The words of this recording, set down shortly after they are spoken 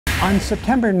On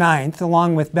September 9th,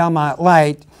 along with Belmont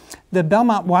Light, the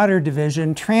Belmont Water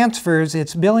Division transfers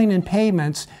its billing and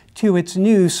payments to its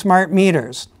new smart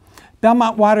meters.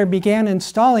 Belmont Water began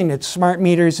installing its smart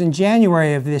meters in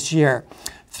January of this year.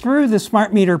 Through the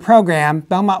smart meter program,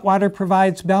 Belmont Water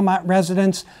provides Belmont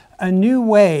residents a new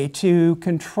way to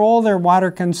control their water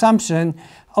consumption,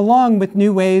 along with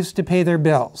new ways to pay their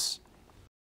bills.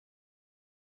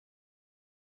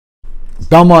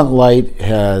 Belmont Light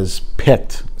has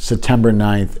picked September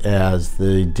 9th as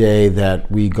the day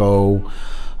that we go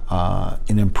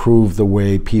and improve the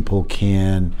way people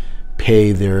can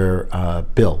pay their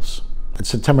bills. And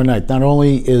September 9th not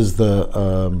only is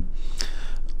the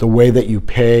way that you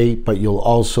pay, but you'll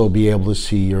also be able to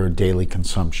see your daily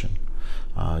consumption.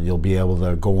 You'll be able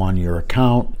to go on your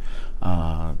account,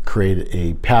 create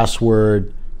a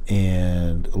password,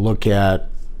 and look at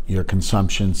your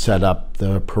consumption, set up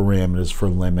the parameters for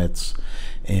limits,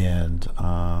 and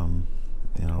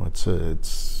you know,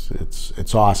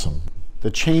 it's awesome.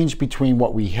 The change between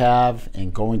what we have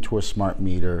and going to a smart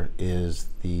meter is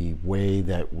the way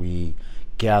that we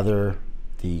gather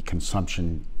the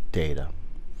consumption data.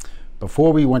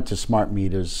 Before we went to smart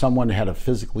meters, someone had to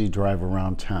physically drive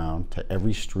around town to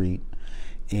every street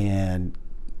and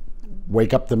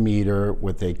wake up the meter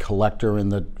with a collector in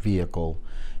the vehicle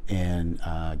and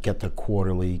get the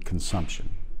quarterly consumption.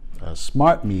 A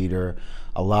smart meter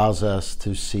allows us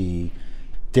to see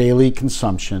daily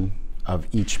consumption of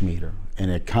each meter,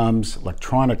 and it comes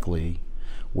electronically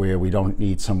where we don't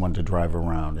need someone to drive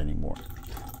around anymore.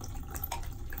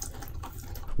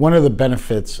 One of the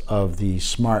benefits of the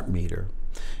smart meter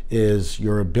is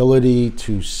your ability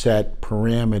to set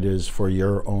parameters for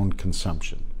your own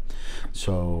consumption.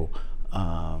 So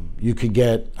you could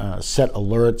get set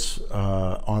alerts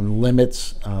on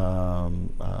limits,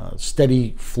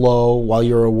 steady flow while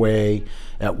you're away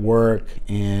at work,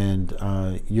 and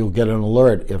you'll get an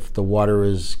alert if the water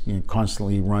is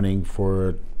constantly running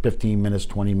for 15 minutes,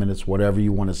 20 minutes, whatever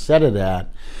you want to set it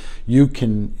at. You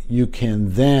can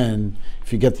then,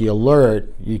 if you get the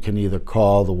alert, you can either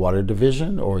call the water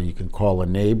division, or you can call a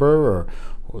neighbor or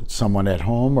someone at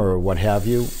home or what have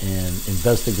you, and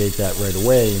investigate that right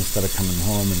away instead of coming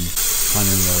home and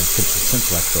finding the kitchen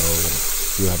sink let go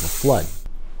and you have a flood.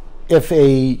 If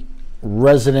a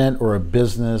resident or a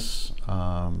business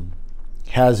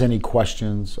has any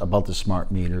questions about the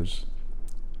smart meters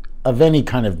of any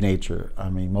kind of nature, I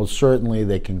mean, most certainly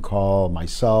they can call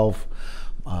myself.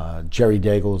 Jerry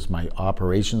Daigle is my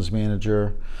operations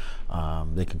manager.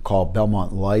 They can call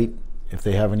Belmont Light if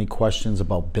they have any questions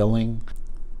about billing.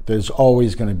 There's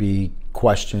always going to be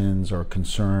questions or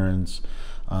concerns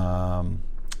from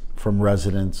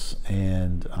residents,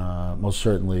 and most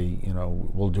certainly,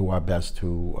 we'll do our best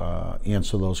to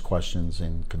answer those questions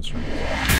and concerns.